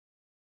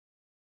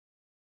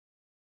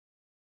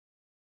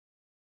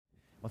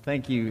Well,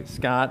 thank you,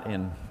 Scott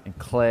and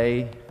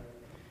Clay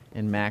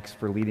and Max,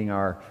 for leading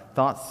our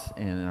thoughts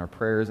and our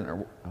prayers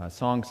and our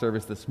song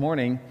service this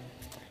morning.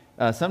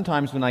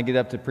 Sometimes when I get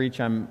up to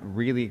preach, I'm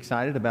really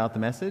excited about the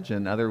message,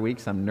 and other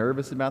weeks I'm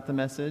nervous about the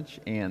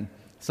message, and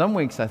some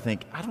weeks I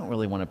think, I don't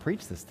really want to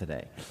preach this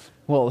today.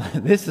 Well,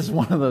 this is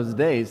one of those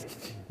days,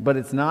 but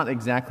it's not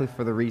exactly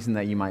for the reason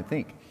that you might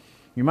think.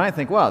 You might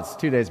think, well, it's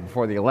 2 days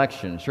before the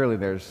election. Surely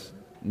there's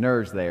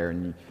nerves there,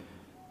 and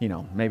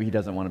maybe he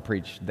doesn't want to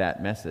preach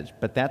that message.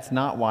 But that's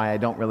not why I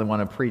don't really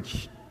want to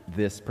preach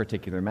this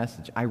particular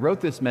message. I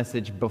wrote this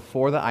message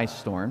before the ice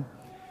storm,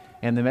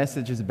 and the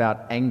message is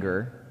about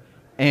anger.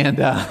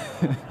 And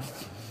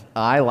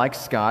I, like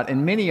Scott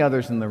and many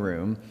others in the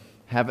room,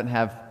 haven't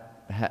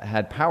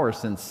had power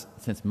since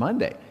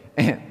Monday.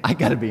 And I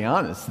got to be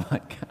honest,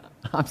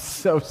 I'm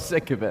so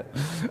sick of it.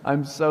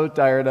 I'm so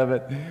tired of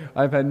it.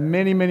 I've had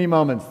many, many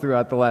moments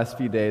throughout the last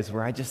few days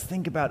where I just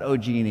think about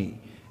OG&E.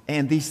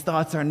 And these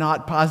thoughts are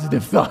not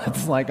positive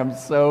thoughts. I'm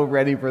so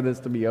ready for this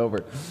to be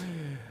over.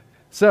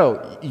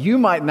 So you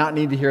might not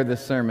need to hear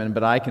this sermon,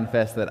 but I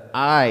confess that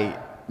I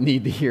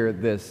need to hear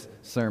this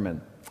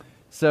sermon.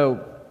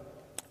 So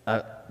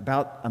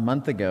about a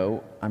month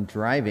ago, I'm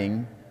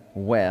driving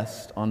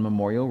west on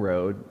Memorial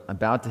Road,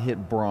 about to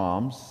hit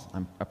Brahms.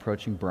 I'm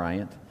approaching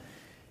Bryant.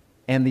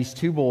 And these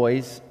two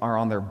boys are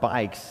on their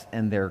bikes,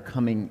 and they're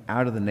coming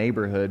out of the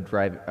neighborhood,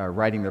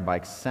 riding their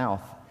bikes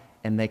south.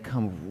 And they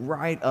come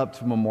right up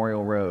to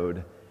Memorial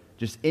Road,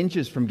 just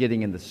inches from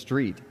getting in the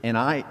street. And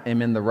I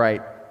am in the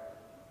right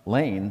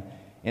lane,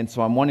 and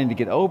so I'm wanting to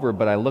get over,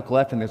 but I look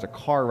left, and there's a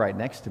car right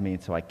next to me,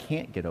 and so I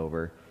can't get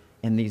over.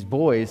 And these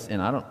boys,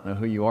 and I don't know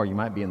who you are, you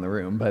might be in the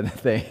room, but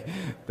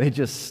they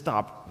just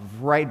stop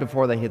right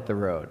before they hit the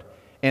road.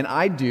 And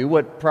I do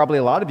what probably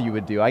a lot of you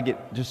would do. I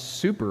get just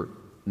super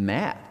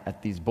mad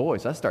at these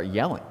boys. I start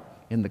yelling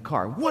in the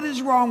car, "What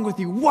is wrong with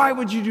you? Why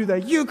would you do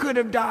that? You could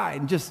have died."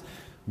 And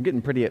I'm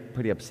getting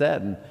pretty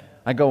upset, and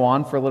I go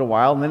on for a little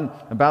while, and then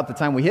about the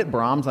time we hit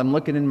Brahms, I'm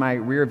looking in my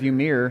rearview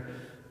mirror,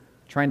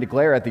 trying to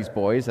glare at these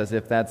boys as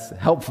if that's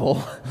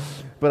helpful,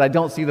 but I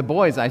don't see the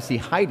boys. I see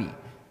Heidi,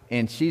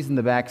 and she's in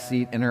the back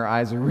seat, and her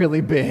eyes are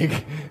really big,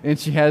 and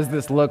she has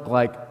this look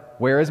like,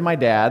 "Where is my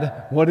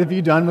dad? What have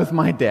you done with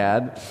my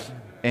dad?"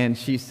 And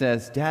she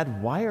says,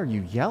 "Dad, why are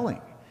you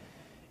yelling?"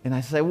 And I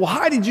say, "Well,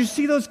 Heidi, did you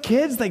see those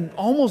kids? They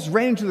almost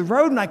ran into the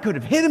road, and I could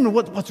have hit them, and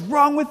what's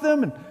wrong with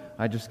them?" And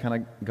I just kind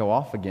of go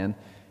off again.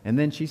 And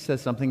then she says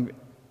something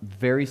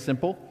very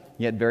simple,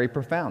 yet very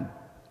profound.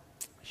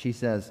 She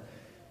says,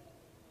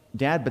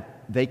 "Dad, but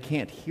they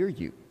can't hear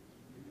you."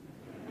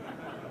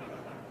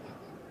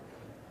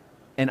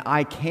 And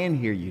I can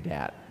hear you,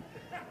 Dad.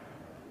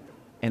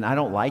 And I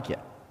don't like it.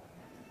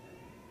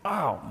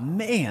 Oh,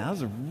 man, that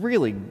was a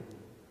really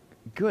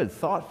good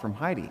thought from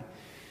Heidi.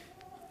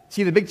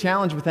 See, the big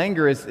challenge with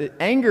anger is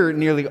anger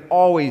nearly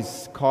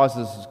always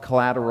causes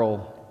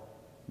collateral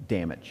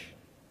damage.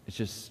 It's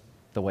just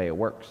the way it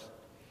works.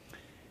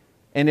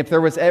 And if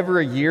there was ever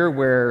a year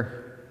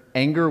where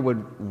anger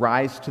would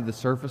rise to the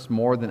surface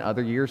more than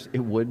other years, it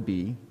would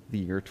be the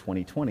year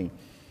 2020.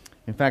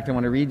 In fact, I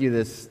want to read you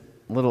this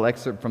little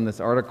excerpt from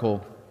this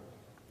article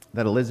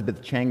that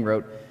Elizabeth Chang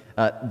wrote.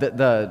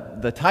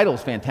 The title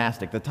is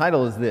fantastic. The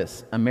title is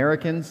this: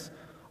 "Americans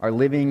are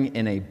living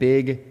in a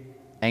big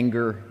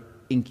anger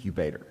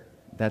incubator."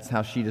 That's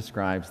how she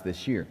describes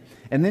this year.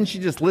 And then she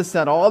just lists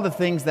out all the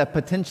things that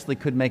potentially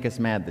could make us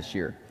mad this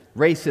year: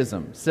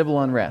 racism, civil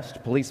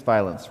unrest, police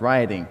violence,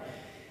 rioting,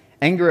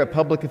 anger at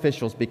public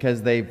officials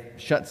because they've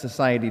shut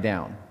society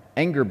down,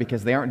 anger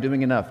because they aren't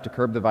doing enough to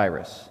curb the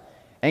virus,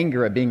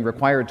 anger at being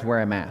required to wear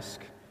a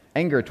mask,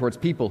 anger towards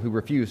people who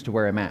refuse to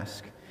wear a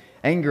mask,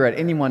 anger at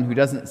anyone who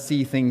doesn't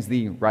see things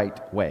the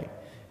right way.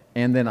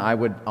 And then I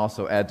would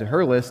also add to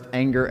her list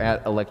anger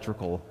at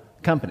electrical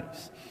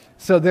companies.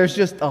 So there's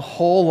just a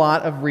whole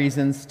lot of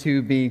reasons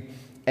to be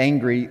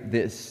angry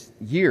this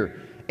year.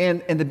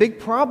 And the big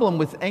problem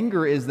with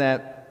anger is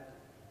that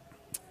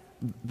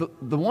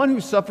the one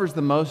who suffers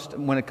the most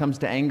when it comes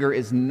to anger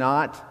is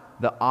not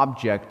the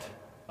object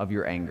of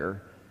your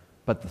anger,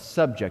 but the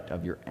subject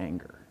of your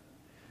anger.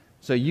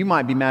 So you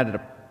might be mad at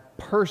a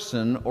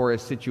person or a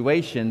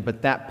situation,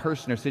 but that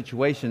person or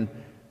situation,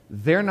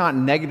 they're not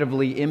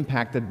negatively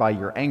impacted by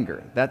your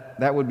anger.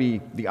 That would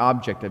be the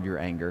object of your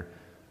anger.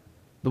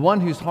 The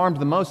one who's harmed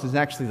the most is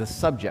actually the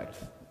subject.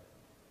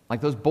 Like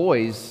those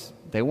boys,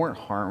 they weren't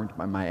harmed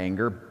by my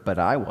anger, but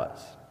I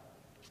was.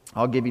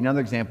 I'll give you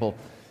another example.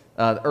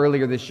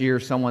 Earlier this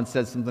year, someone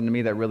said something to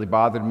me that really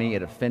bothered me.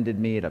 It offended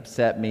me. It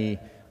upset me.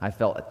 I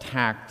felt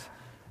attacked.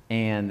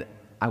 And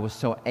I was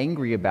so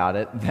angry about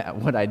it that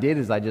what I did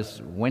is I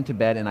just went to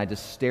bed and I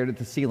just stared at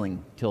the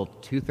ceiling till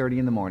 2:30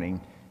 in the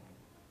morning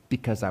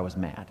because I was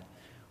mad.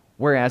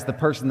 Whereas the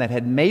person that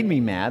had made me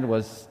mad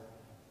was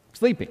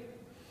sleeping.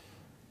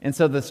 And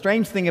so the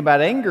strange thing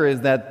about anger is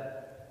that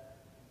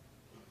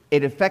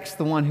it affects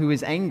the one who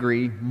is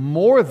angry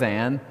more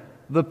than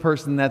the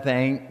person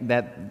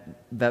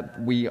that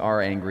we are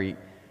angry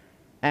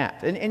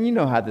at. And you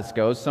know how this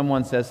goes.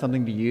 Someone says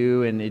something to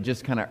you and it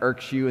just kind of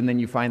irks you, and then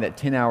you find that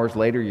 10 hours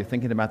later you're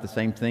thinking about the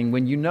same thing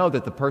when you know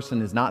that the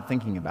person is not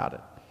thinking about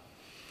it.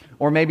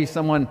 Or maybe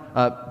someone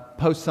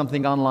posts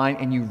something online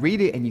and you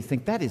read it and you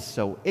think, that is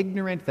so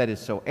ignorant, that is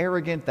so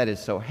arrogant, that is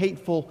so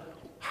hateful.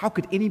 How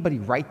could anybody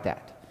write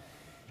that?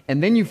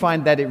 And then you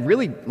find that it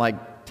really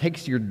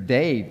takes your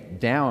day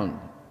down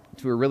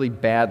to a really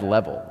bad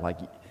level.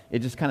 It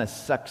just kind of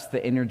sucks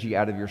the energy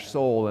out of your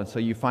soul, and so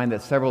you find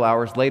that several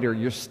hours later,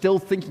 you're still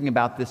thinking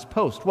about this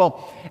post.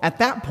 Well, at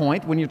that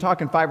point, when you're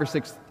talking 5 or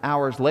 6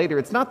 hours later,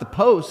 it's not the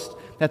post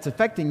that's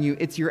affecting you,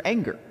 it's your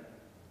anger.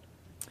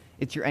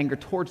 It's your anger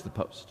towards the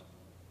post.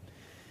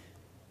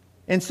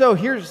 And so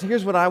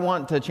here's what I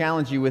want to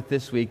challenge you with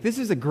this week. This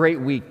is a great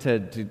week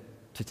to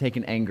take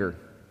an anger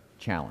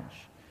challenge.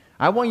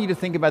 I want you to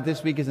think about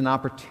this week as an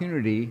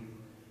opportunity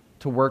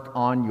to work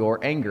on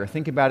your anger.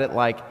 Think about it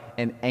like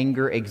an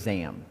anger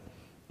exam.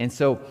 And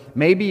so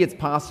maybe it's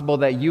possible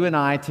that you and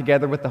I,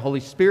 together with the Holy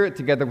Spirit,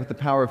 together with the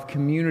power of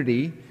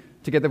community,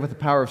 together with the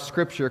power of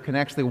Scripture, can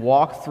actually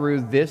walk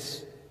through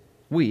this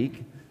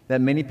week that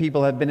many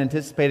people have been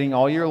anticipating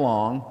all year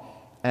long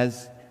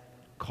as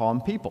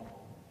calm people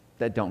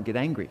that don't get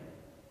angry.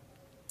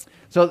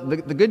 So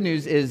the good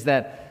news is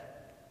that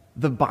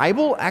the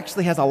Bible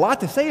actually has a lot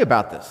to say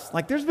about this.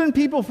 There's been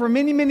people for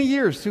many, many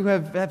years who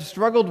have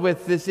struggled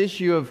with this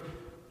issue of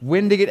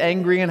when to get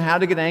angry and how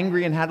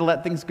to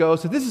let things go.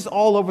 So this is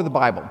all over the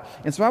Bible.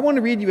 And so I want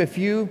to read you a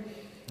few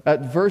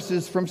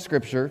verses from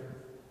Scripture.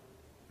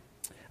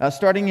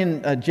 Starting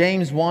in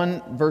James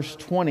 1, verse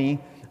 20,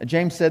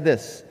 James said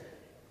this: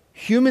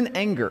 "Human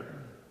anger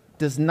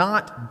does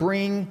not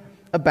bring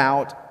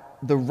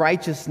about the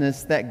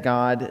righteousness that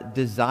God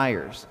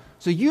desires."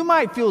 So you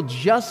might feel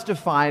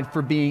justified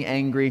for being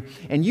angry,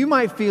 and you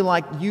might feel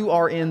like you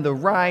are in the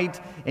right,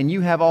 and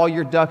you have all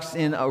your ducks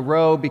in a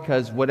row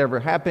because whatever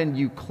happened,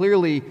 you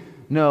clearly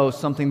know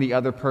something the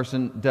other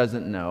person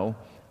doesn't know.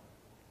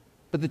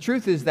 But the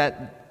truth is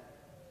that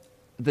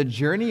the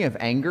journey of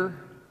anger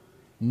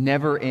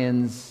never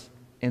ends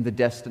in the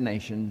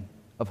destination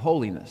of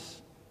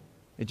holiness.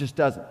 It just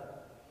doesn't.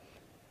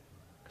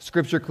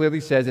 Scripture clearly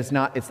says it's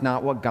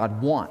not what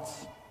God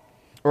wants.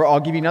 Or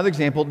I'll give you another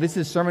example. This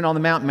is Sermon on the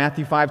Mount,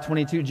 Matthew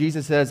 5:22.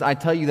 Jesus says, "I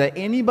tell you that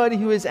anybody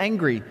who is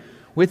angry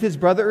with his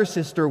brother or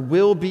sister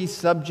will be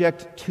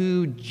subject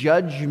to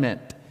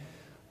judgment."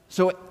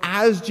 So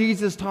as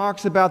Jesus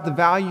talks about the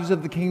values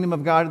of the kingdom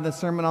of God in the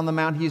Sermon on the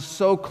Mount, he is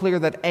so clear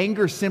that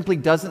anger simply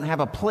doesn't have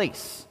a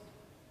place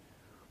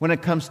when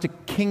it comes to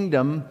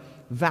kingdom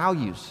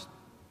values.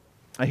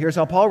 Here's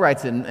how Paul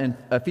writes it in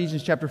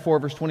Ephesians chapter 4,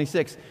 verse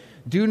 26.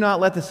 "Do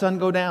not let the sun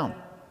go down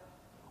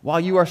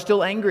while you are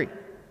still angry.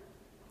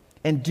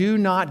 And do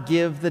not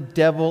give the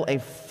devil a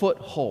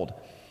foothold."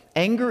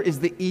 Anger is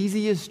the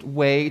easiest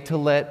way to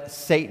let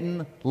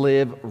Satan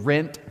live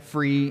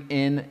rent-free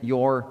in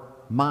your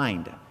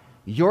mind.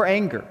 Your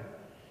anger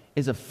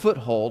is a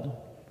foothold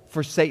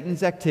for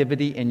Satan's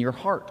activity in your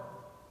heart.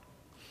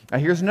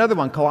 Here's another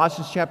one,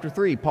 Colossians chapter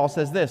 3. Paul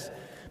says this: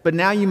 "But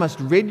now you must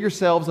rid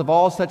yourselves of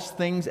all such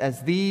things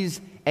as these: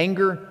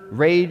 anger,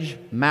 rage,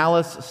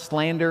 malice,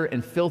 slander,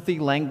 and filthy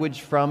language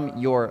from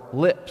your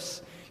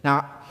lips."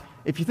 Now,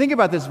 if you think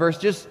about this verse,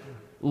 just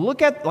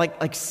look at,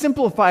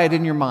 simplify it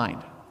in your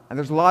mind. And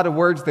there's a lot of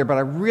words there, but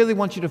I really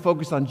want you to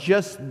focus on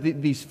just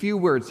these few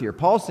words here.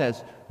 Paul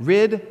says,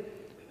 rid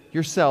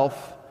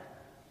yourself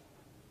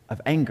of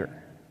anger.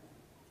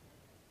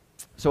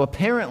 So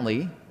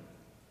apparently,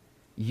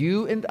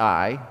 you and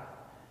I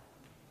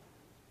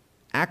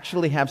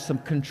actually have some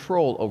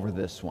control over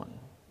this one.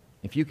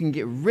 If you can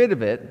get rid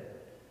of it,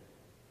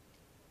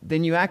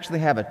 then you actually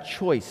have a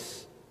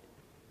choice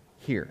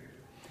here.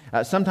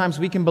 Sometimes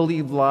we can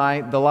believe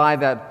the lie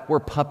that we're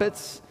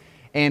puppets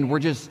and we're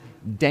just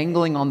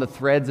dangling on the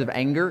threads of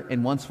anger,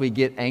 and once we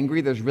get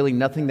angry, there's really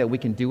nothing that we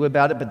can do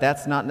about it, but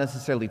that's not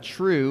necessarily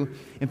true.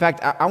 In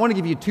fact, I want to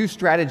give you 2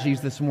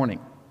 strategies this morning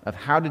of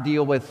how to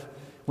deal with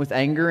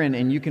anger,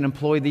 and you can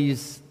employ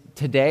these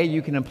today,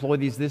 you can employ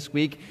these this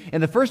week.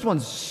 And the first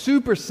one's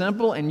super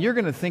simple, and you're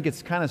going to think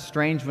it's kind of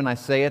strange when I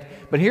say it,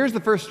 but here's the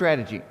first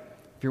strategy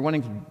if you're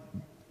wanting to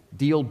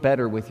deal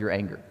better with your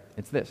anger.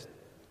 It's this.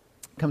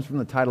 It comes from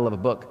the title of a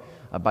book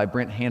by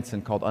Brent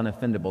Hansen called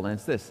Unoffendable, and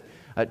it's this: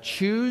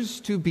 choose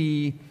to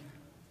be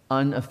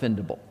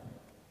unoffendable.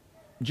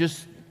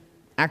 Just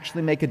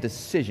actually make a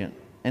decision.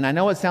 And I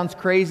know it sounds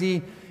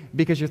crazy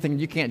because you're thinking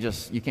you can't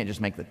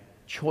just make the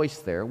choice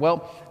there.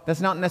 Well,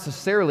 that's not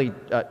necessarily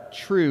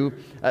true.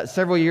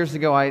 Several years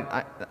ago,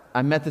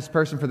 I met this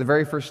person for the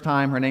very first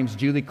time. Her name's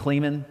Julie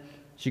Kleeman.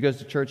 She goes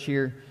to church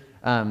here.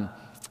 And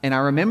I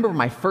remember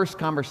my first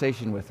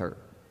conversation with her.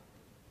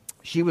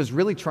 She was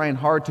really trying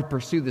hard to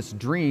pursue this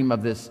dream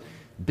of this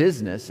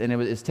business, and it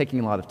was taking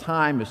a lot of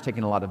time, it was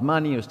taking a lot of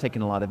money, it was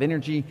taking a lot of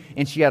energy,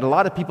 and she had a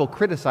lot of people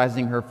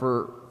criticizing her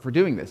for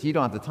doing this. You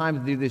don't have the time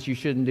to do this, you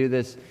shouldn't do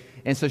this.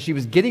 And so she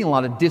was getting a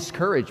lot of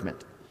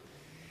discouragement.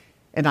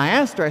 And I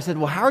asked her, I said,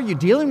 well, how are you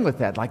dealing with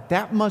that?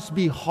 That must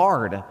be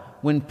hard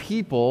when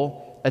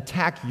people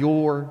attack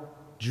your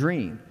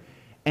dream.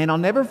 And I'll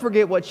never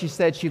forget what she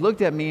said. She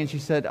looked at me and she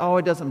said, "Oh,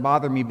 it doesn't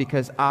bother me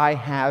because I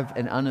have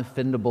an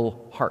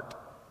unoffendable heart."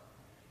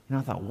 And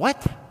I thought,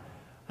 what?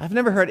 I've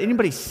never heard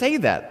anybody say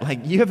that.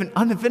 Like, you have an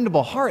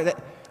unoffendable heart.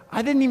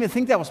 I didn't even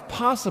think that was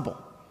possible.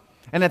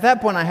 And at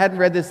that point, I hadn't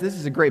read this. This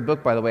is a great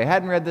book, by the way. I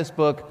hadn't read this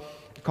book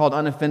called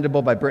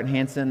Unoffendable by Brent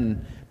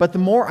Hansen. But the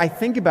more I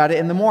think about it,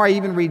 and the more I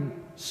even read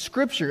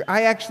Scripture,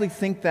 I actually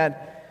think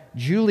that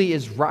Julie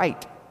is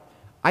right.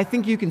 I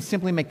think you can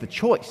simply make the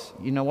choice.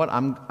 You know what?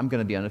 I'm going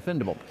to be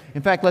unoffendable.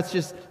 In fact,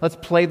 let's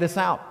play this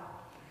out.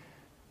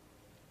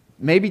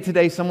 Maybe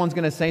today someone's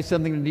going to say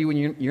something to you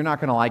and you're not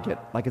going to like it.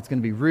 Like, it's going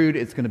to be rude,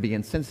 it's going to be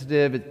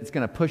insensitive, it's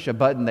going to push a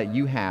button that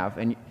you have,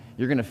 and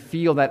you're going to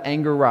feel that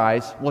anger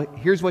rise. Well,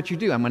 here's what you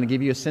do. I'm going to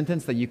give you a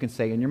sentence that you can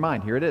say in your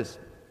mind. Here it is.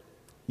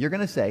 You're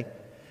going to say,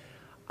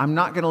 "I'm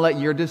not going to let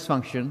your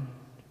dysfunction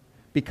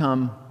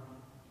become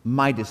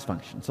my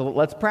dysfunction." So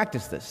let's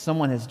practice this.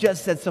 Someone has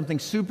just said something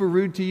super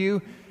rude to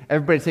you.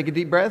 Everybody take a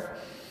deep breath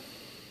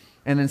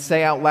and then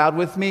say out loud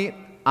with me,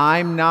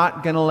 "I'm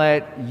not going to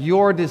let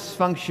your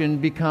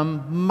dysfunction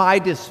become my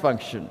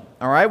dysfunction."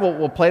 All right,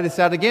 we'll play this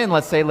out again.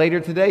 Let's say later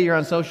today you're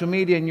on social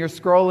media and you're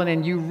scrolling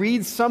and you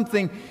read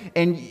something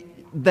and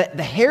the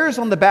hairs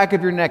on the back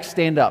of your neck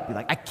stand up. You're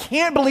like, "I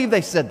can't believe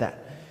they said that."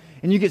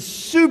 And you get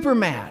super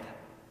mad.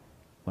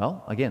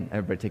 Well, again,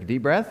 everybody take a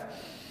deep breath.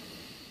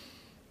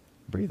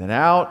 Breathe it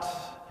out.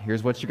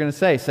 Here's what you're going to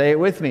say. Say it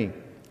with me.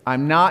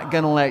 "I'm not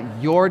going to let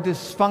your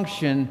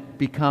dysfunction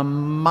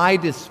become my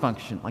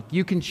dysfunction." Like,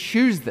 you can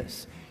choose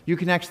this. You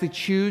can actually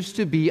choose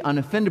to be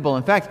unoffendable.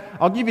 In fact,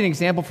 I'll give you an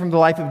example from the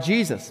life of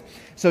Jesus.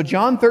 So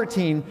John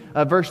 13,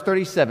 verse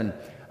 37,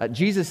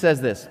 Jesus says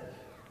this.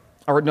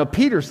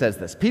 Peter says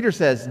this. Peter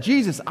says,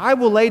 "Jesus, I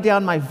will lay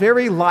down my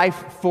very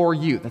life for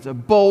you." That's a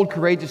bold,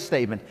 courageous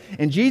statement.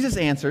 And Jesus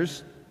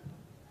answers,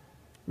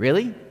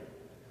 "Really?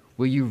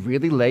 Will you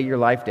really lay your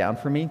life down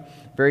for me?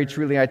 Very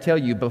truly I tell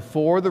you,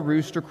 before the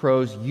rooster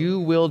crows, you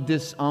will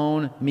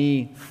disown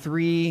me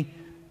 3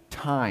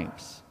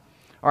 times."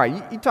 All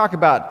right, you talk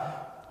about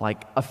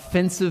like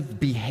offensive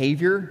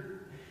behavior.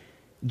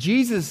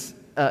 Jesus,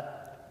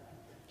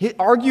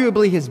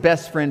 arguably his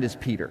best friend is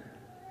Peter.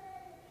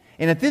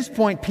 And at this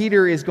point,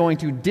 Peter is going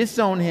to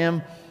disown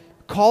him,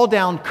 call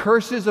down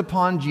curses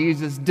upon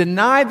Jesus,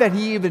 deny that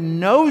he even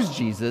knows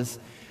Jesus,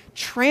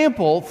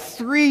 trample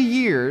 3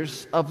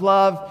 years of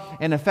love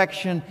and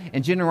affection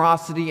and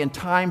generosity and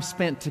time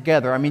spent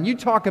together. I mean, you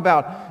talk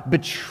about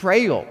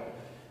betrayal.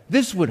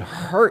 This would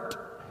hurt.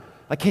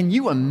 Like, can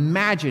you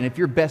imagine if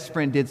your best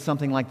friend did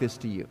something like this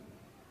to you?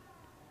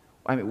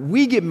 I mean,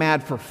 we get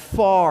mad for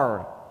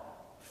far,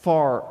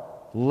 far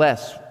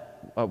less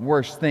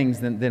worse things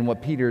than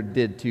what Peter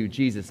did to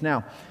Jesus.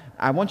 Now,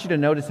 I want you to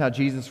notice how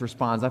Jesus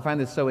responds. I find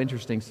this so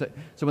interesting. So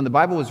when the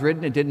Bible was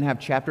written, it didn't have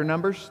chapter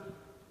numbers.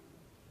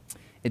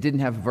 It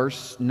didn't have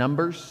verse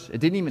numbers. It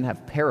didn't even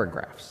have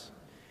paragraphs.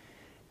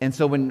 And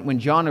so when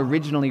John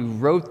originally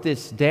wrote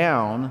this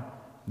down,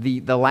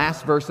 the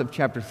last verse of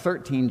chapter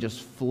 13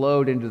 just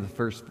flowed into the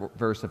first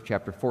verse of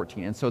chapter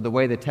 14. And so the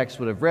way the text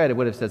would have read, it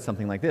would have said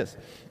something like this.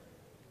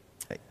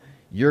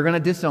 "You're going to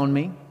disown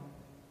me.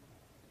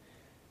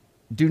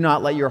 Do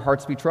not let your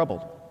hearts be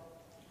troubled.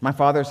 My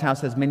Father's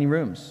house has many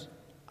rooms.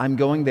 I'm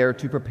going there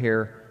to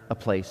prepare a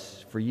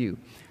place for you."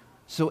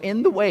 So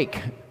in the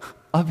wake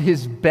of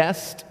his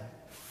best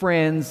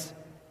friend's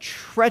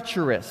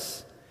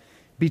treacherous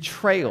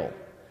betrayal,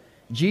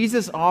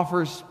 Jesus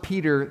offers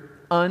Peter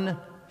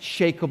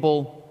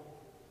unshakable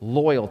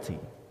loyalty.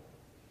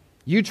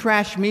 You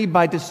trash me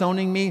by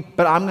disowning me,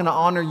 but I'm going to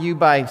honor you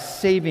by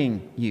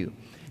saving you.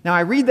 Now,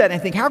 I read that and I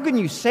think, how can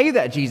you say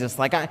that, Jesus?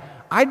 Like,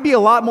 I'd be a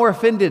lot more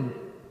offended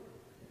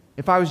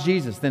if I was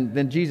Jesus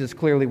than Jesus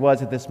clearly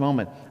was at this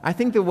moment. I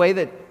think the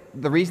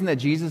reason that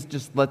Jesus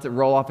just lets it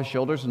roll off his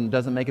shoulders and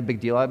doesn't make a big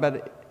deal about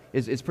it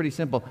is pretty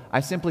simple.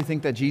 I simply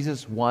think that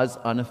Jesus was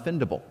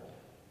unoffendable.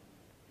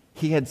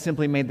 He had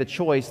simply made the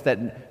choice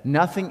that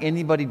nothing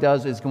anybody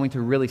does is going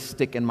to really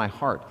stick in my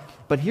heart.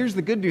 But here's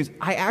the good news.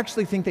 I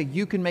actually think that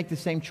you can make the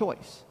same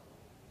choice.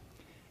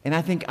 And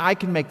I think I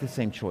can make the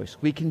same choice.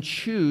 We can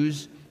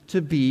choose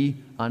to be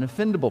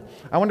unoffendable.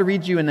 I want to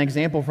read you an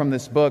example from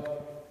this book.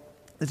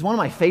 It's one of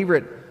my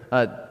favorite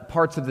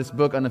parts of this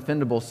book,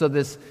 Unoffendable. So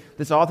this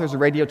author is a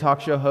radio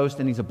talk show host,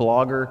 and he's a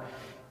blogger.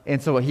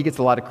 And so he gets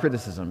a lot of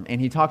criticism.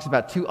 And he talks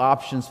about 2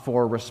 options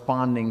for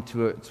responding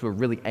to a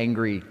really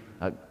angry,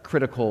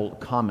 critical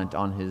comment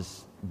on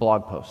his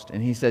blog post.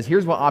 And he says,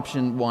 here's what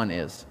option 1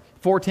 is.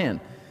 410,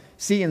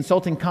 see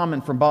insulting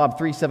comment from Bob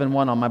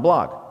 371 on my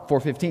blog.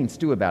 415,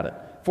 stew about it.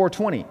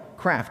 420,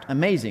 craft,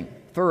 amazing,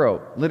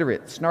 thorough,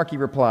 literate, snarky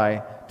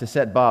reply to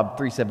set Bob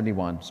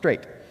 371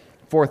 straight.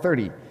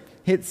 430,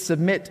 hit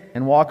submit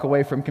and walk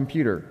away from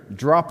computer.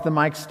 Drop the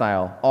mic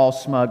style, all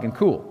smug and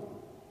cool.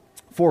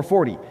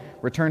 440,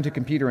 return to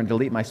computer and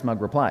delete my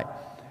smug reply.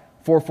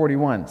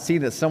 441, see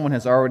that someone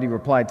has already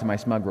replied to my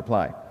smug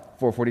reply.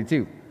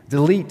 442,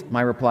 delete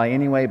my reply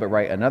anyway, but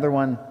write another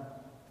one.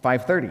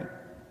 530,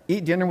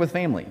 eat dinner with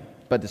family,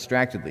 but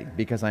distractedly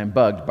because I am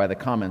bugged by the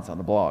comments on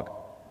the blog.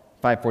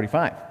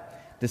 545,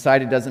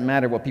 Decide it doesn't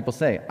matter what people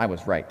say. I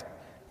was right.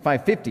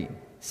 550.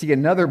 See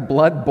another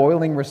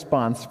blood-boiling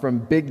response from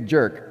Big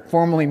Jerk,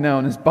 formerly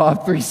known as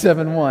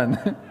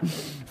Bob371.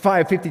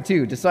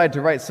 552. Decide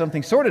to write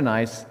something sort of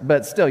nice,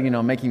 but still,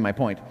 making my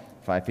point.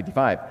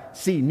 555.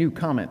 See new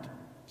comment.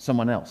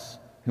 Someone else,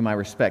 whom I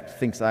respect,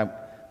 thinks I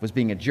was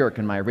being a jerk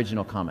in my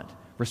original comment.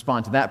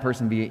 Respond to that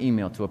person via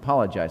email to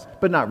apologize,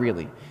 but not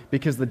really,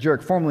 because the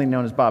jerk formerly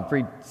known as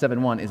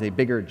Bob371 is a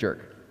bigger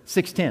jerk.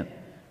 610.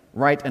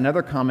 Write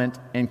another comment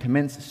and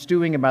commence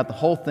stewing about the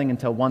whole thing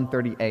until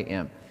 1:30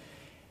 a.m.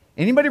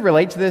 Anybody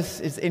relate to this?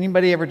 Has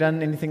anybody ever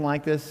done anything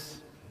like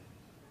this?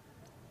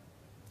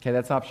 Okay,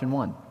 that's option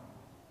 1.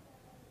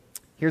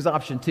 Here's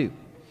option 2.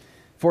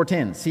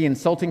 410, see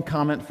insulting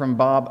comment from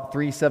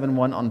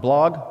Bob371 on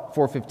blog.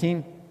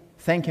 415,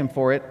 thank him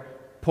for it.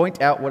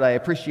 Point out what I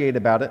appreciate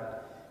about it.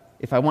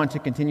 If I want to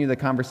continue the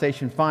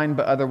conversation, fine,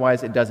 but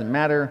otherwise it doesn't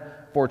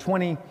matter.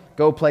 420,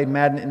 go play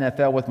Madden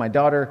NFL with my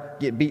daughter,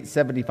 get beat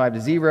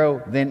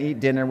 75-0, then eat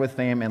dinner with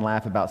fam and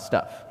laugh about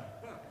stuff.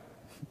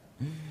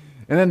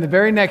 And then the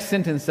very next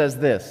sentence says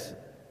this: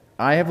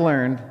 I have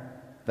learned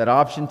that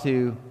option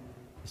 2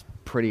 is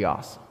pretty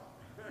awesome.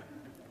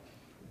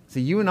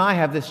 See, you and I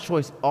have this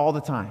choice all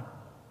the time.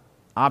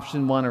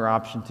 Option 1 or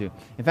option 2.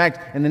 In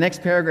fact, in the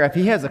next paragraph,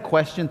 he has a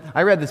question.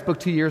 I read this book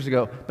 2 years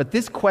ago, but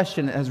this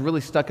question has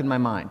really stuck in my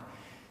mind.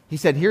 He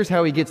said, here's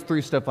how he gets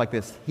through stuff like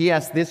this. He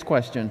asked this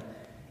question: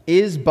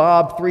 is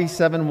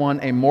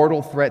Bob371 a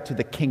mortal threat to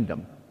the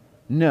kingdom?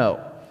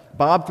 No.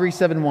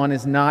 Bob371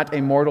 is not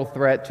a mortal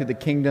threat to the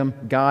kingdom.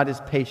 God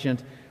is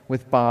patient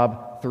with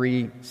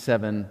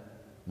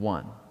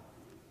Bob371.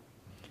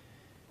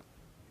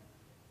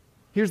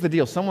 Here's the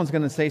deal. Someone's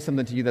going to say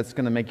something to you that's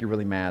going to make you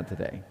really mad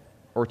today,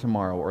 or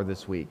tomorrow, or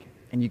this week.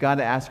 And you got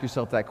to ask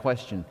yourself that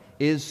question: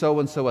 is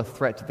so-and-so a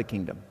threat to the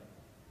kingdom?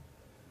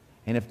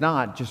 And if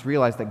not, just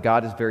realize that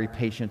God is very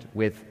patient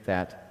with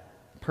that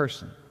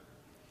person.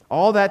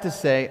 All that to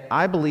say,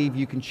 I believe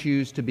you can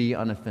choose to be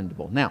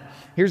unoffendable. Now,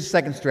 here's the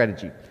second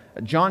strategy.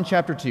 John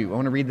chapter 2, I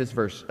want to read this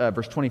verse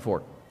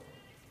 24.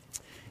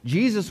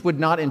 Jesus would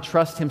not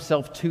entrust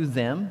himself to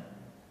them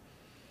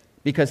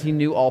because he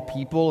knew all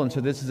people, and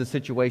so this is a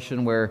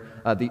situation where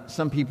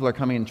some people are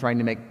coming and trying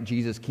to make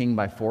Jesus king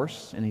by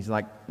force, and he's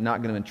not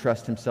going to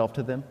entrust himself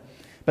to them.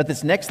 But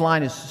this next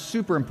line is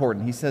super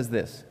important. He says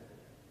this: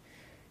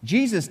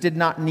 Jesus did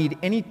not need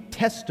any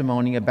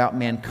testimony about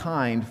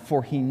mankind,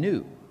 for he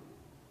knew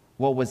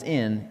what was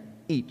in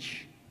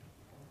each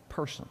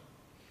person.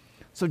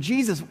 So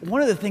Jesus,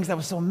 one of the things that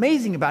was so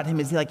amazing about him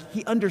is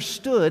he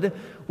understood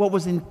what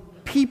was in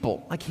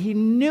people. He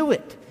knew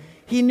it.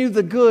 He knew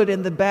the good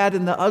and the bad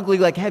and the ugly.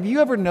 Have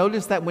you ever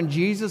noticed that when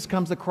Jesus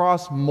comes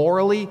across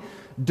morally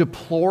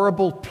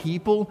deplorable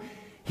people,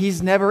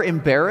 he's never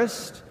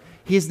embarrassed,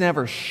 he's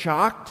never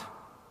shocked,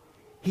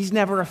 he's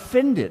never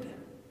offended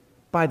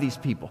by these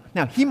people?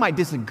 Now, he might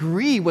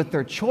disagree with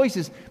their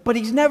choices, but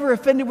he's never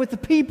offended with the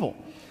people.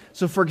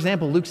 So, for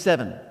example, Luke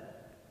 7,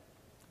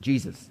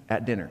 Jesus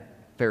at dinner,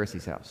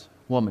 Pharisee's house.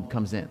 Woman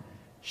comes in.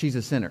 She's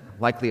a sinner,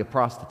 likely a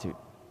prostitute.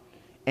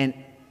 And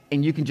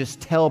you can just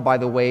tell by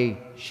the way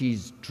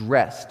she's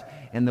dressed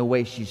and the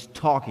way she's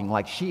talking,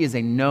 she is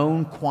a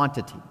known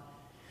quantity.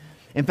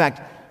 In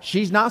fact,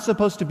 she's not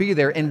supposed to be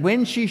there, and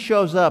when she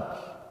shows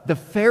up, the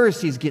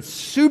Pharisees get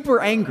super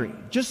angry,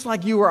 just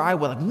like you or I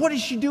will. What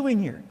is she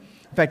doing here?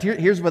 In fact,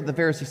 here's what the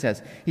Pharisee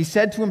says. He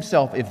said to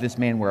himself, if this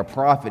man were a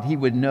prophet, he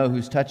would know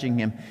who's touching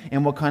him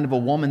and what kind of a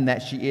woman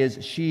that she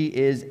is. She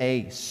is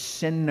a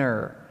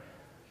sinner.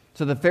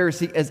 So the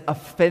Pharisee is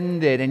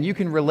offended, and you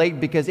can relate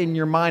because in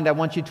your mind, I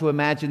want you to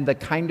imagine the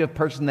kind of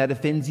person that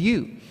offends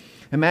you.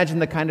 Imagine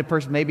the kind of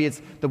person, maybe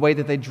it's the way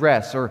that they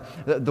dress, or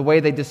the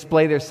way they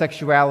display their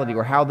sexuality,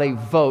 or how they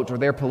vote, or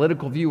their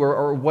political view,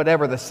 or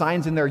whatever, the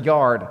signs in their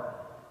yard.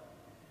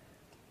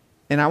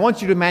 And I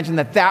want you to imagine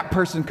that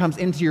person comes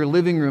into your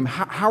living room.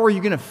 How are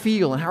you going to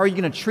feel, and how are you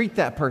going to treat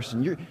that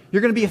person? You're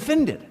going to be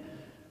offended,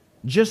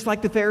 just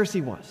like the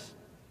Pharisee was.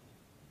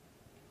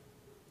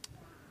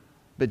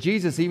 But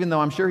Jesus, even though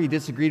I'm sure he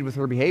disagreed with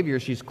her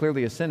behavior, she's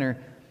clearly a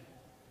sinner,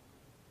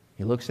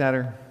 he looks at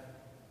her,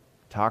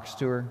 talks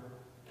to her,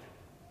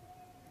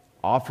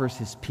 offers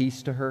his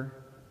peace to her.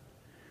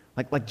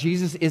 Like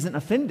Jesus isn't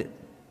offended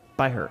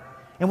by her.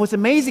 And what's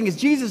amazing is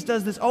Jesus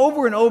does this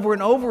over and over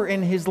and over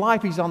in his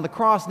life. He's on the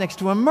cross next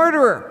to a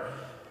murderer.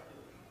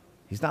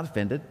 He's not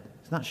offended.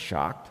 He's not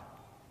shocked.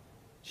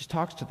 He just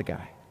talks to the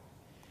guy.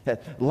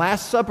 At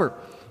Last Supper,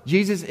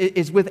 Jesus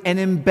is with an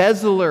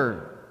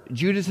embezzler,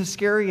 Judas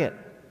Iscariot.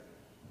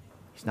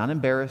 He's not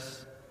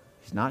embarrassed.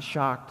 He's not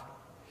shocked.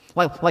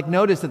 Like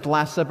notice at the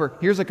Last Supper,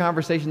 here's a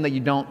conversation that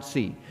you don't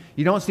see.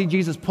 You don't see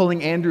Jesus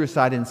pulling Andrew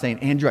aside and saying,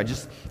 Andrew,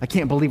 I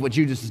can't believe what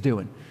Judas is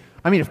doing.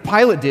 I mean, if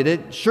Pilate did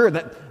it, sure,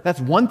 that's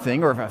one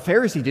thing, or if a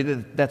Pharisee did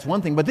it, that's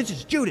one thing, but this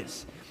is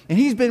Judas, and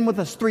he's been with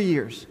us 3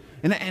 years,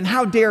 and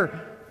how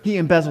dare he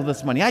embezzle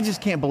this money? I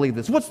just can't believe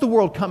this. What's the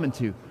world coming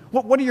to?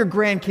 What are your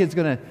grandkids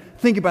going to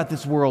think about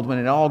this world when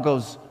it all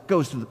goes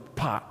to the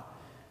pot?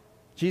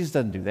 Jesus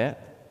doesn't do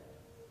that.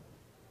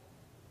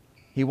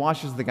 He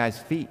washes the guy's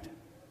feet.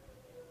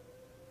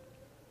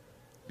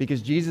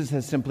 because Jesus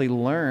has simply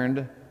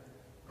learned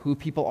who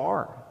people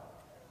are.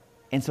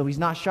 And so he's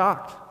not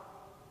shocked.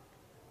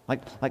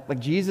 Like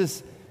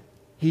Jesus,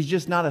 he's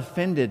just not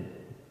offended.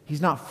 He's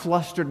not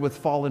flustered with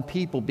fallen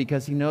people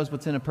because he knows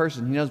what's in a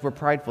person. He knows we're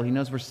prideful. He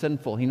knows we're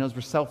sinful. He knows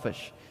we're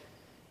selfish.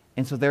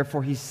 And so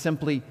therefore he's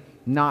simply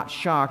not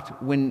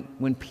shocked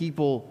when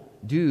people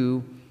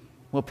do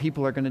what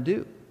people are going to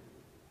do.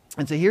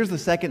 And so here's the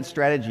second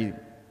strategy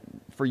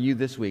for you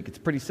this week. It's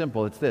pretty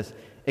simple. It's this: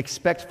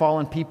 expect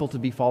fallen people to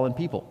be fallen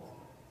people.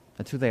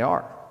 That's who they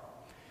are.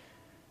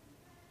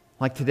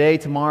 Like today,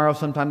 tomorrow,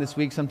 sometime this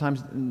week,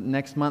 sometimes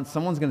next month,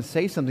 someone's going to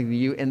say something to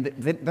you, and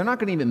they're not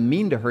going to even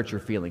mean to hurt your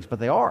feelings, but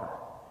they are.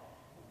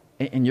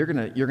 And you're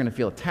going to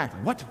feel attacked.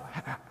 What?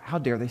 How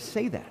dare they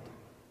say that?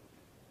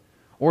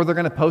 Or they're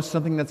going to post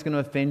something that's going to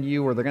offend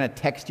you, or they're going to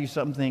text you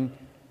something,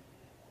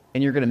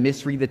 and you're going to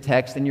misread the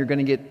text, and you're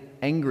going to get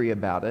angry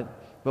about it.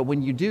 But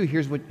when you do,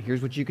 here's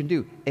what you can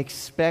do.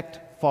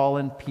 Expect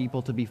fallen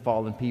people to be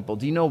fallen people.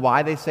 Do you know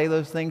why they say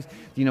those things?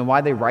 Do you know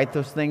why they write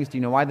those things? Do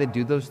you know why they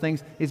do those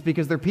things? It's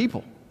because they're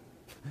people.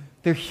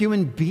 They're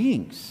human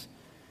beings,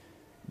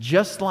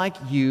 just like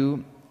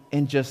you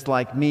and just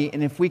like me.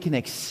 And if we can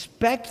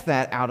expect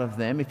that out of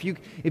them, if you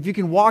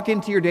can walk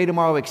into your day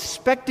tomorrow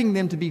expecting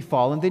them to be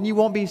fallen, then you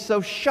won't be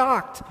so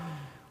shocked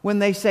when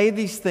they say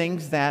these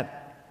things that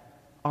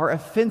are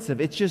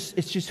offensive. It's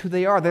just who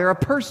they are. They're a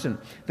person.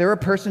 They're a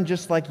person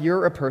just like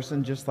you're a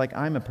person, just like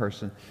I'm a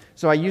person.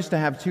 So I used to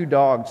have 2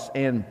 dogs,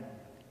 and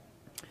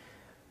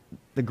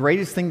the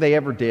greatest thing they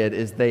ever did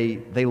is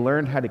they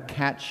learned how to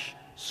catch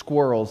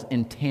squirrels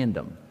in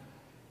tandem,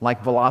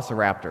 like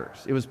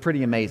velociraptors. It was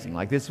pretty amazing.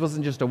 Like, this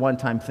wasn't just a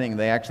one-time thing.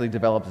 They actually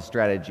developed a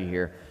strategy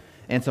here.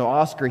 And so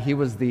Oscar, he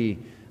was the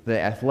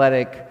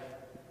athletic,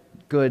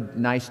 good,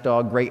 nice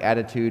dog, great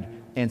attitude.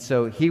 And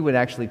so he would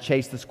actually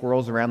chase the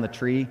squirrels around the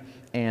tree.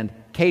 And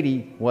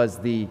Katie was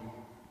the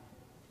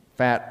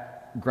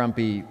fat,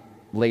 grumpy,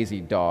 lazy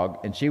dog,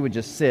 and she would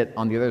just sit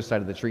on the other side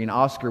of the tree, and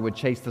Oscar would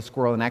chase the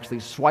squirrel and actually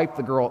swipe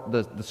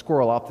the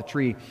squirrel off the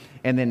tree,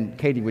 and then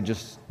Katie would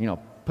just,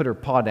 put her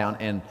paw down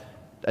and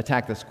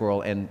attack the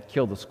squirrel and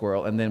kill the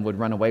squirrel, and then would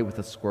run away with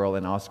the squirrel,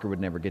 and Oscar would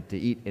never get to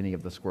eat any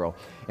of the squirrel.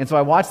 And so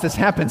I watched this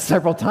happen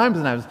several times,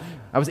 and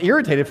I was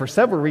irritated for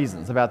several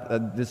reasons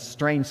about this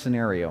strange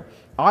scenario.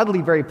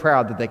 Oddly very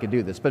proud that they could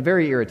do this, but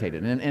very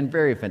irritated and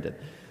very offended.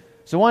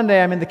 So one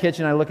day I'm in the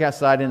kitchen, I look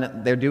outside,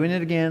 and they're doing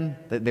it again.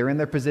 They're in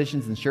their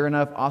positions, and sure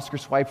enough, Oscar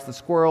swipes the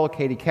squirrel,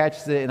 Katie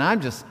catches it, and I'm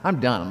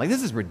done. I'm like,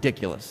 this is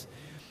ridiculous.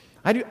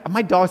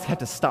 My dogs have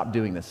to stop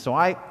doing this. So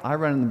I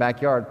run in the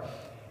backyard,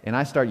 and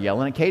I start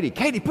yelling at Katie,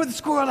 put the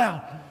squirrel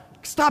down.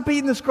 Stop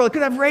eating the squirrel. It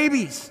could have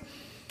rabies.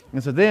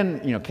 And so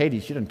then,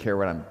 Katie, she doesn't care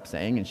what I'm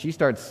saying, and she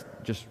starts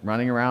just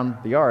running around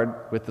the yard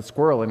with the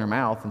squirrel in her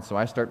mouth, and so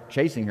I start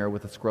chasing her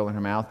with the squirrel in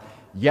her mouth,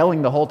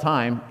 yelling the whole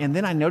time, and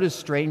then I notice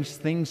strange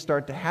things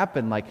start to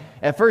happen. Like,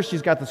 at first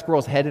she's got the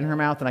squirrel's head in her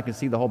mouth, and I can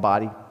see the whole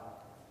body.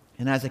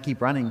 And as I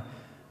keep running,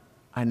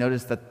 I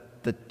notice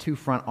that the 2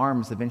 front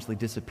arms eventually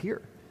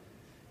disappear.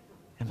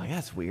 I'm like,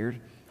 that's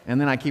weird.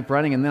 And then I keep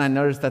running, and then I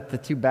notice that the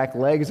 2 back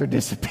legs are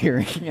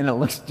disappearing, and it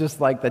looks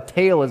just like the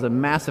tail is a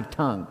massive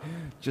tongue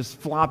just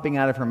flopping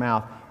out of her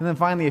mouth. And then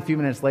finally, a few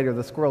minutes later,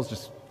 the squirrel's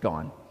just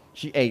gone.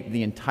 She ate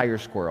the entire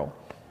squirrel,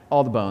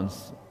 all the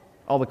bones,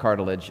 all the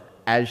cartilage,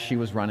 as she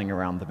was running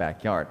around the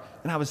backyard.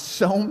 And I was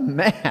so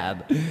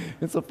mad.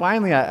 And so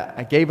finally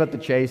I gave up the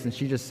chase, and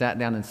she just sat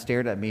down and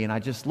stared at me, and I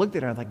just looked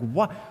at her like,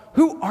 what?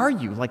 Who are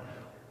you? Like,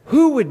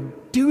 who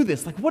would do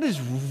this? Like, what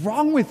is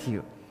wrong with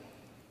you?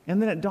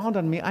 And then it dawned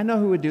on me, I know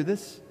who would do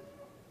this.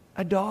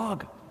 A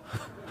dog.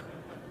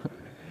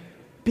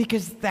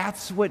 Because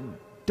that's what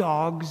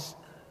dogs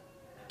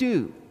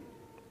do.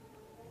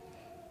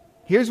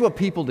 Here's what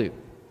people do.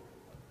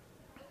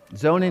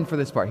 Zone in for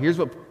this part. Here's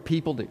what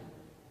people do.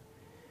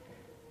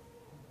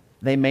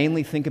 They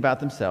mainly think about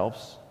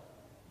themselves.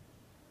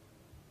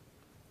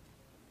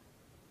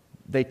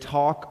 They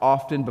talk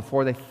often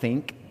before they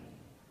think.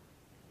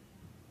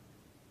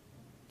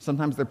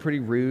 Sometimes they're pretty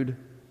rude.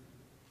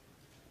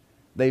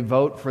 They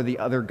vote for the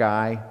other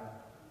guy.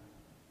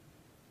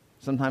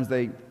 Sometimes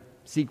they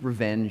seek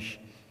revenge.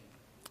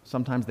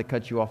 Sometimes they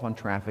cut you off on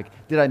traffic.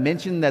 Did I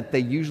mention that they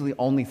usually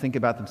only think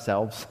about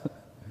themselves?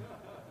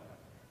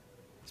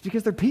 It's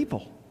because they're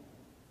people.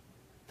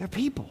 They're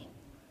people.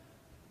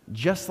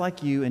 Just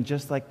like you and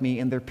just like me,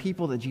 and they're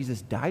people that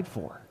Jesus died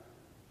for.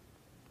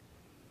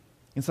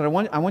 And so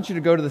I want you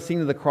to go to the scene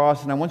of the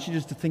cross, and I want you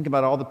just to think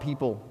about all the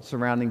people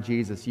surrounding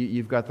Jesus.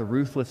 You've got the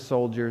ruthless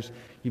soldiers,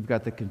 you've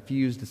got the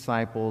confused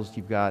disciples,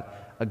 you've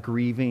got a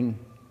grieving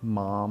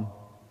mom,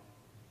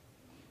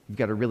 you've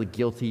got a really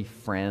guilty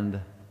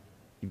friend,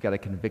 you've got a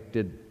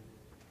convicted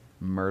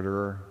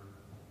murderer,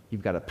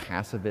 you've got a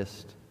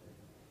pacifist,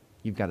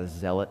 you've got a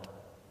zealot,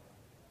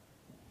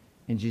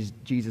 and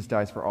Jesus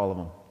dies for all of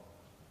them.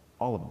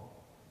 All of them.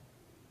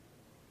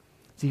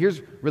 See, here's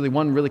really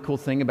one really cool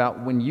thing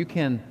about when you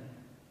can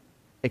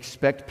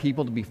expect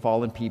people to be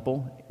fallen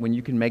people, when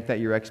you can make that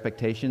your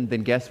expectation,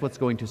 then guess what's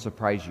going to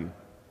surprise you?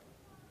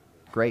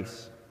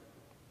 Grace.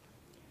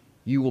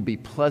 You will be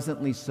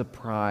pleasantly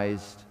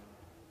surprised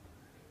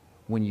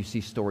when you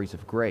see stories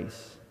of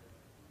grace.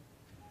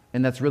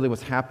 And that's really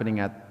what's happening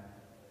at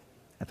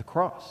the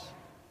cross.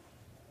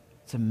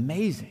 It's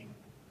amazing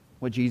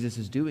what Jesus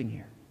is doing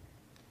here.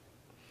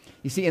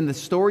 You see, in the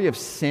story of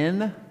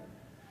sin,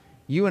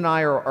 you and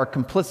I are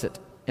complicit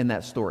in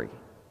that story.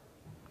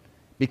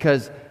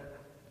 Because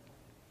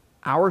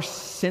our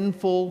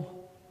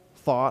sinful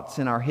thoughts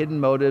and our hidden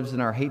motives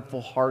and our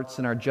hateful hearts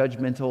and our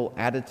judgmental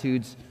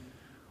attitudes,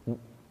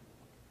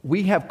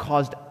 we have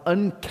caused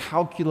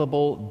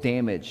incalculable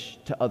damage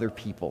to other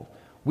people.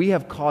 We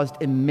have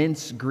caused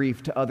immense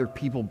grief to other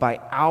people by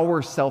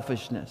our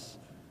selfishness.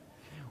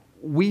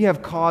 We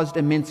have caused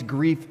immense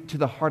grief to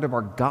the heart of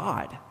our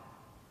God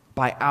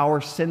by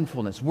our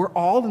sinfulness. We're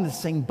all in the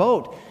same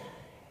boat.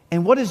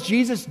 And what does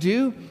Jesus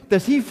do?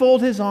 Does he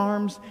fold his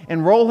arms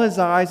and roll his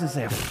eyes and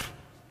say,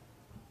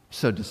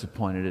 so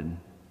disappointed in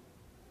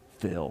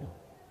Phil?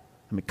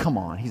 I mean, come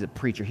on, he's a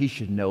preacher. He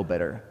should know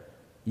better.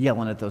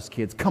 Yelling at those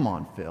kids, come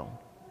on, Phil.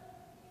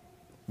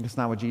 That's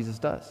not what Jesus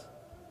does.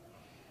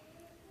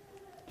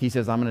 He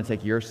says, I'm going to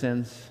take your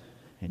sins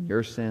and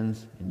your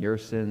sins and your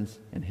sins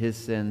and his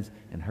sins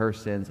and her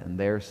sins and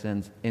their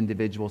sins,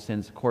 individual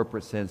sins,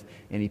 corporate sins,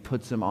 and he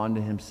puts them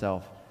onto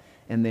himself.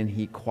 And then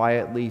he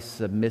quietly,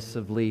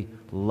 submissively,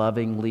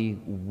 lovingly,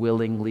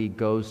 willingly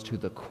goes to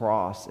the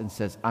cross and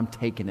says, I'm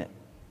taking it.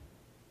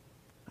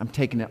 I'm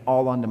taking it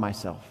all onto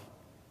myself.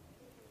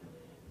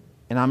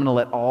 And I'm going to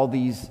let all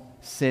these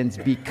sins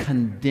be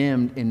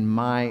condemned in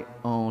my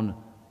own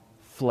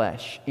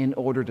flesh in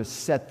order to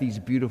set these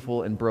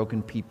beautiful and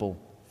broken people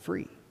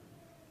free.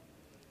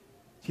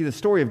 See, the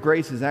story of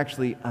grace is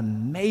actually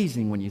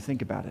amazing when you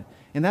think about it.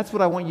 And that's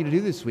what I want you to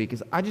do this week,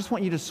 is I just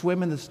want you to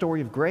swim in the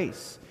story of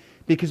grace.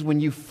 Because when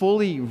you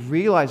fully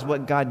realize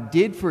what God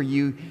did for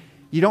you,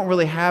 you don't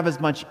really have as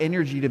much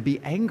energy to be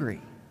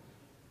angry.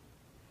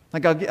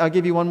 Like, I'll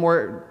give you one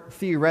more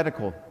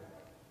theoretical.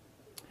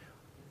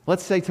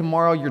 Let's say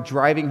tomorrow you're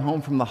driving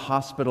home from the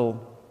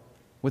hospital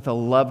with a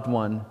loved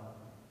one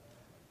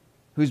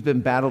who's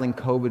been battling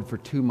COVID for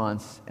 2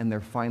 months and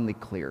they're finally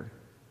clear.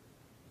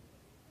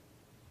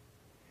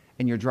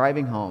 And you're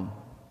driving home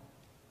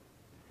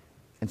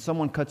and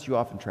someone cuts you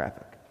off in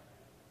traffic.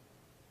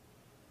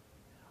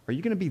 Are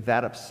you going to be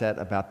that upset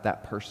about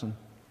that person?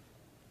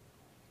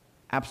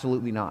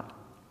 Absolutely not.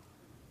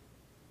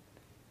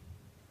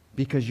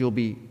 Because you'll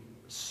be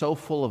so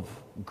full of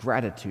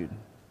gratitude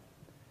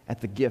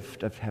at the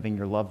gift of having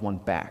your loved one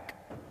back.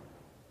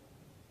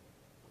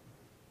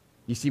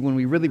 You see, when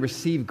we really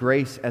receive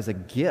grace as a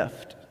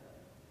gift,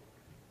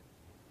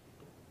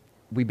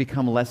 we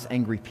become less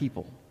angry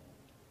people.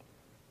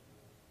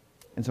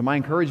 And so my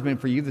encouragement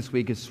for you this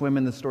week is swim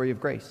in the story of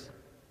grace.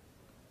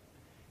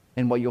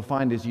 And what you'll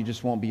find is you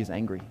just won't be as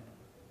angry.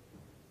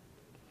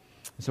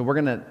 So we're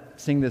going to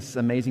sing this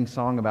amazing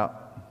song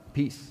about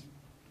peace.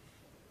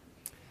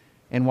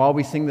 And while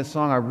we sing this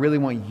song, I really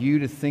want you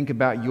to think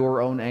about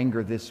your own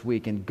anger this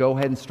week and go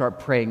ahead and start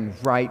praying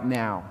right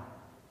now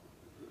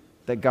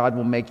that God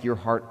will make your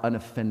heart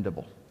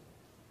unoffendable.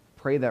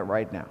 Pray that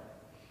right now.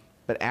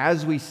 But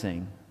as we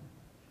sing,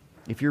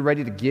 if you're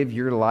ready to give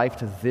your life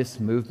to this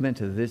movement,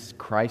 to this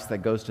Christ that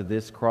goes to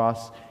this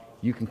cross,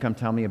 you can come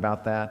tell me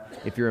about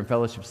that. If you're in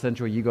Fellowship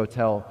Central, you go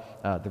tell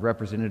the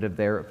representative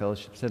there at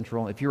Fellowship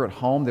Central. If you're at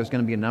home, there's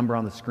going to be a number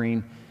on the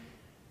screen.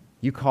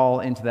 You call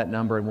into that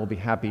number and we'll be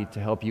happy to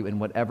help you in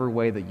whatever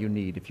way that you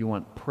need. If you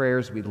want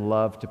prayers, we'd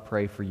love to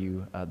pray for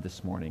you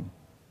this morning.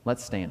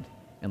 Let's stand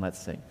and let's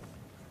sing.